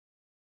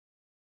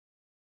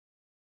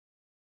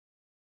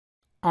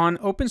on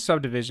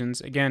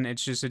OpenSubdivisions, again,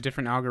 it's just a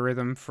different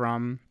algorithm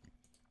from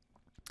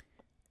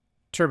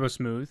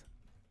turbosmooth.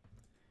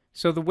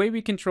 So the way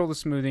we control the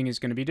smoothing is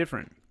going to be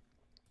different.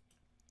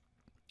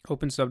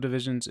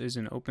 OpenSubdivisions is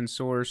an open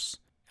source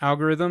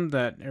algorithm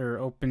or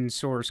open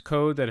source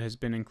code that has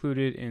been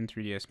included in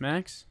 3ds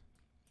Max.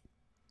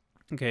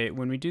 Okay,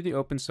 when we do the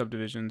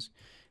OpenSubdivisions,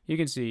 you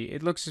can see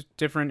it looks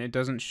different. It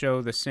doesn't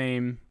show the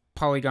same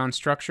polygon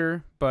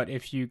structure, but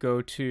if you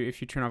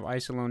turn off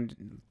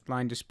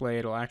isoline display,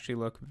 it'll actually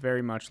look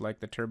very much like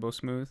the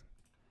turbosmooth,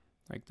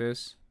 like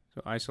this.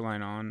 So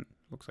isoline on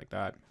looks like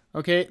that.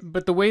 Okay,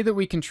 but the way that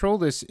we control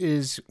this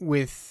is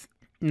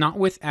not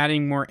with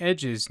adding more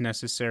edges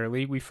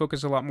necessarily. We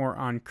focus a lot more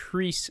on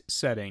crease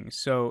settings.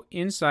 So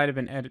inside of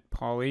an edit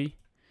poly,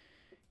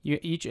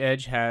 each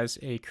edge has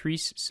a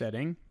crease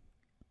setting.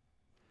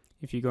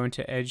 If you go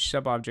into edge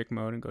subobject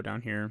mode and go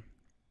down here,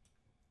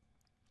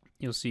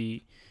 you'll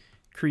see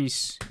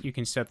crease, you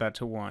can set that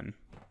to 1.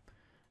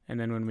 And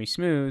then when we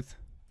smooth,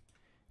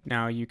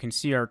 now you can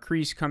see our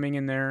crease coming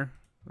in there,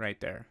 right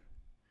there.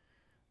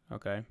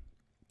 Okay.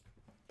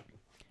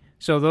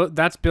 So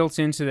that's built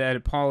into the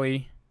edit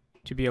poly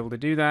to be able to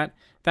do that.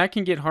 That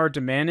can get hard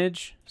to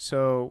manage,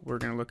 so we're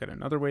going to look at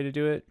another way to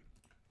do it.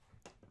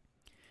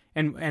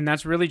 And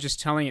that's really just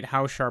telling it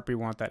how sharp we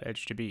want that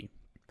edge to be.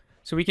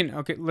 So we can,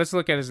 okay, let's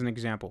look at it as an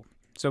example.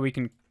 So we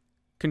can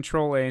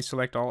Control A,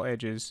 select all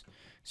edges,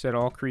 set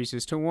all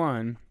creases to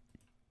 1,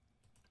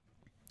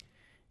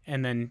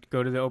 and then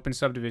go to the open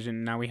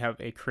subdivision. Now we have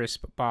a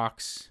crisp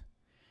box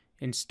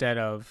instead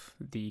of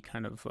the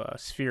kind of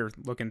sphere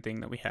looking thing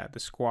that we had, the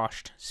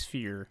squashed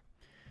sphere.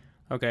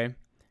 Okay,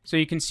 so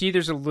you can see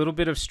there's a little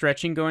bit of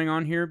stretching going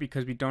on here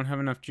because we don't have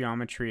enough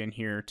geometry in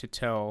here to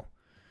tell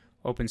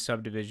open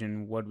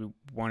subdivision what we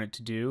want it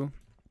to do.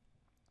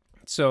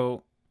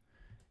 So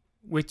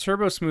with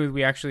turbosmooth,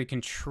 we actually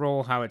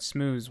control how it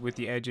smooths with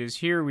the edges.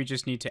 Here, we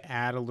just need to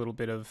add a little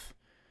bit of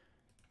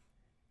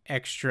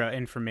extra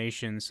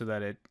information so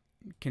that it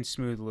can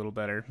smooth a little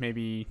better.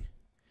 Maybe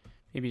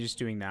just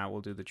doing that will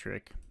do the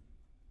trick.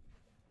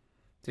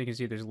 So you can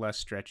see there's less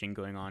stretching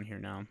going on here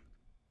now.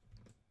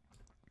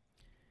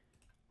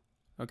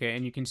 Okay,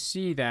 and you can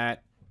see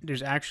that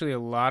there's actually a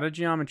lot of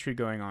geometry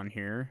going on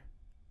here.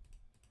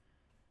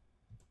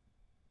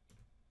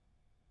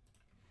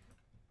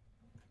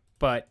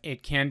 But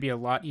it can be a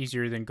lot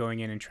easier than going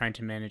in and trying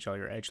to manage all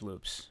your edge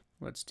loops.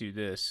 Let's do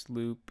this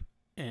loop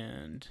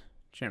and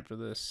chamfer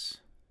this.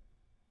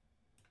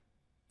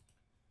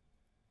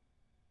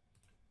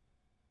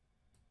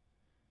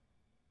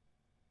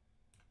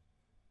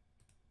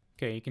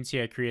 Okay, you can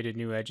see I created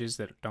new edges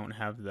that don't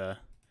have the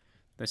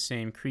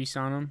same crease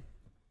on them.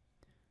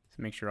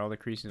 So make sure all the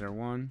creases are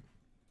 1.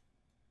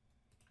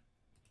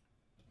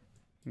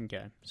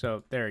 Okay,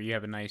 so there you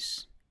have a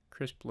nice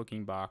crisp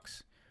looking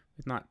box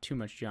with not too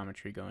much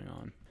geometry going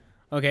on.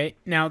 Okay,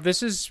 now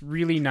this is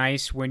really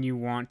nice when you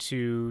want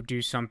to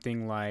do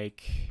something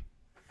like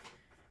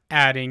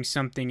adding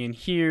something in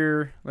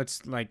here.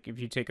 Let's, like, if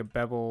you take a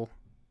bevel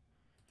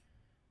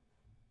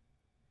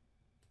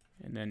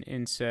and then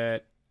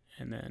inset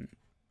and then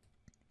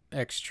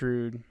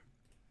extrude.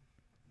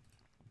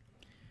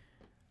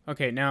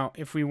 Okay, now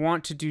if we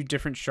want to do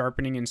different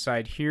sharpening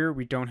inside here,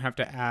 we don't have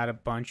to add a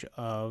bunch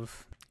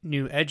of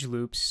new edge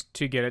loops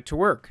to get it to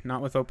work.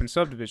 Not with open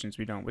subdivisions,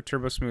 we don't. With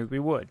turbosmooth, we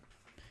would.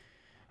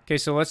 Okay,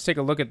 so let's take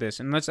a look at this,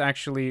 and let's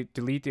actually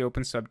delete the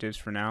open subdivs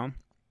for now.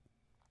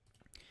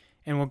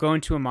 And we'll go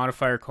into a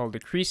modifier called the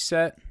Crease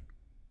set.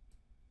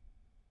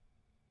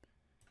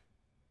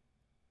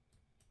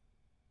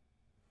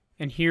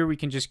 And here we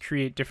can just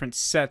create different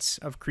sets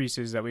of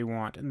creases that we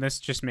want, and this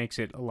just makes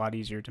it a lot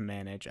easier to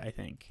manage, I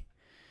think.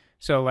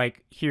 So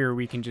like here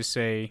we can just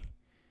say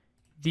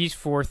these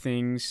 4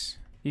 things,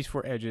 these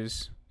 4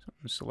 edges. So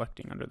I'm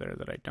selecting under there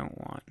that I don't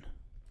want.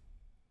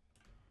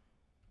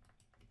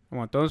 I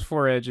want those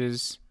 4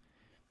 edges,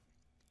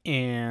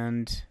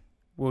 and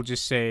we'll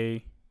just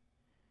say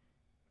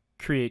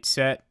create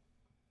set.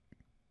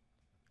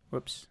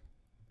 Whoops.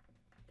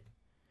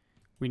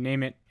 We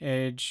name it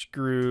edge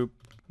group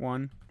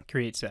 1,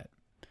 create set.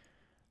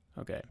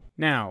 Okay.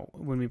 Now,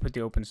 when we put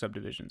the open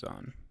subdivisions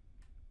on,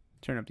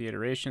 turn up the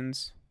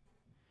iterations.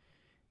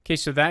 Okay,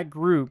 so that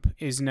group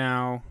is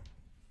now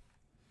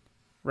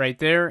right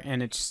there,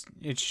 and it's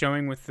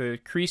showing with the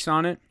crease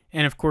on it.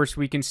 And of course,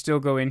 we can still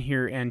go in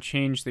here and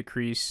change the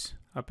crease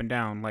up and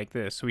down like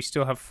this. So we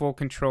still have full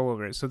control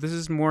over it. So this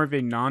is more of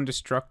a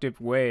non-destructive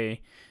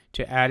way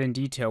to add in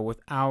detail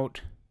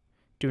without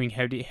doing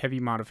heavy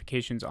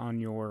modifications on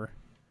your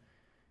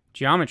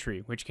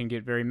geometry, which can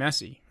get very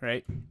messy,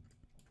 right?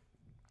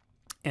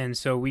 And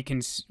so we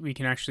can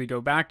actually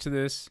go back to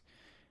this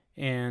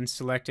and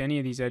select any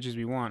of these edges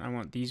we want. I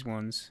want these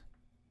ones.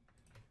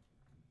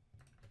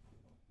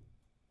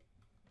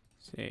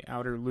 Say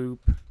outer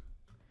loop.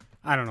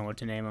 I don't know what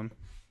to name them.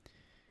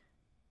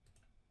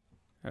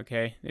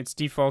 Okay, it's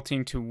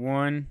defaulting to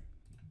 1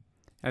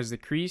 as the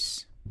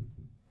crease.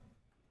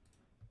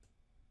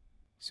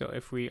 So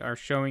if we are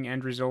showing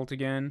end result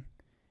again,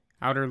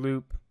 outer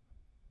loop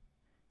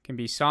can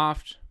be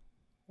soft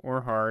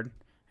or hard.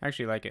 I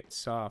actually like it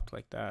soft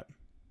like that.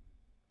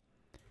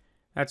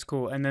 That's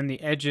cool. And then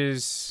the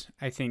edges,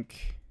 I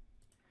think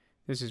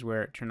this is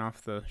where it turn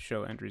off the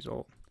show end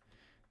result.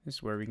 This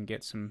is where we can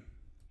get some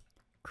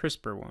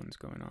crisper ones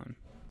going on.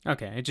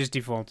 Okay, it just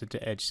defaulted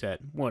to edge set.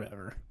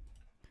 Whatever.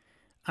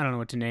 I don't know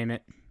what to name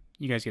it.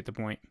 You guys get the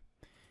point.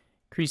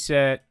 Crease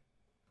set.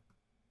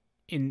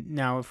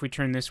 Now if we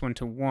turn this one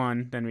to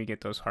 1, then we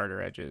get those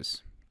harder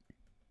edges.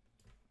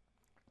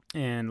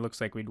 And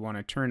looks like we'd want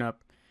to turn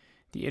up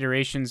the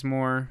iterations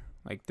more,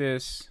 like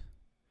this.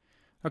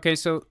 Okay,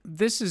 so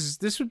this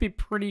would be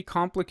pretty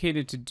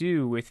complicated to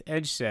do with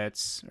edge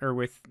sets, or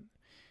with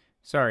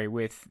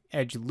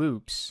edge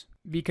loops,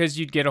 because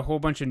you'd get a whole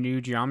bunch of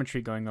new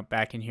geometry going up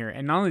back in here.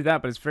 And not only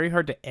that, but it's very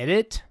hard to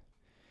edit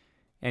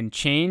and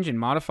change and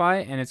modify,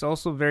 and it's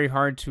also very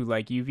hard to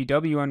like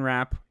UVW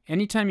unwrap.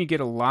 Anytime you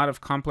get a lot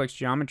of complex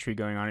geometry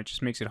going on, it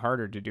just makes it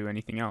harder to do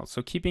anything else.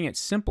 So keeping it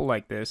simple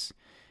like this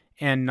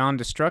and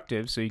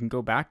non-destructive, so you can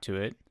go back to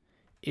it,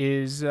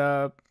 is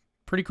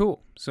pretty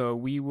cool. So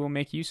we will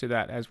make use of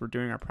that as we're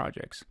doing our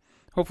projects.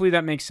 Hopefully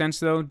that makes sense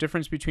though.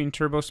 Difference between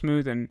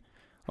turbosmooth and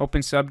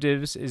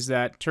OpenSubdivs is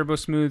that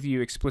turbosmooth, you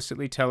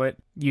explicitly tell it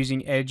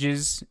using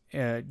edges,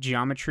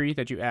 geometry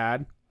that you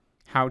add,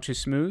 how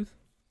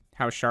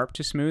sharp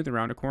to smooth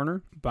around a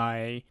corner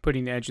by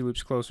putting the edge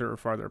loops closer or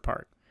farther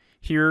apart.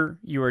 Here,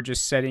 you are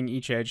just setting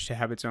each edge to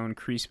have its own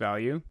crease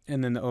value,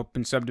 and then the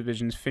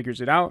OpenSubdivisions figures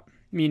it out,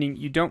 meaning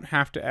you don't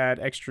have to add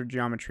extra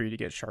geometry to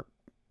get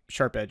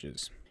sharp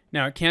edges.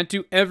 Now, it can't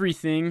do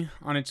everything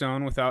on its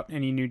own without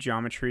any new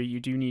geometry. You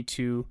do need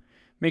to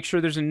make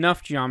sure there's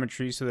enough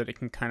geometry so that it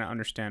can kind of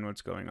understand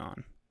what's going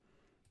on.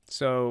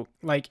 So,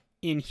 like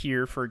in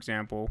here, for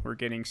example, we're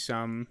getting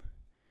some,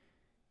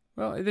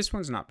 well, this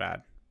one's not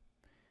bad.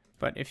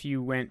 But if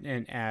you went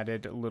and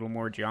added a little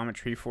more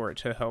geometry for it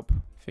to help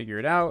figure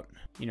it out,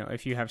 you know,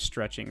 if you have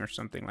stretching or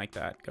something like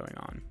that going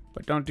on.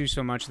 But don't do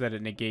so much that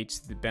it negates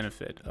the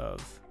benefit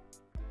of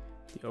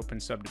the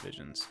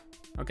OpenSubdivisions.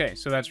 Okay,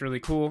 so that's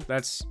really cool.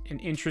 That's an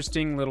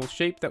interesting little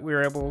shape that we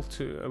were able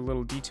to, a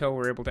little detail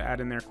we're able to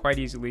add in there quite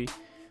easily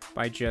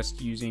by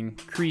just using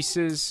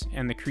creases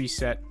and the crease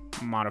set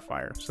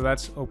modifier. So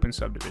that's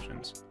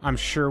OpenSubdivisions. I'm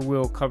sure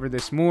we'll cover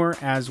this more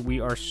as we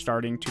are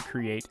starting to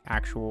create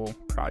actual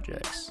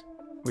projects,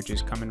 which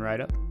is coming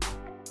right up.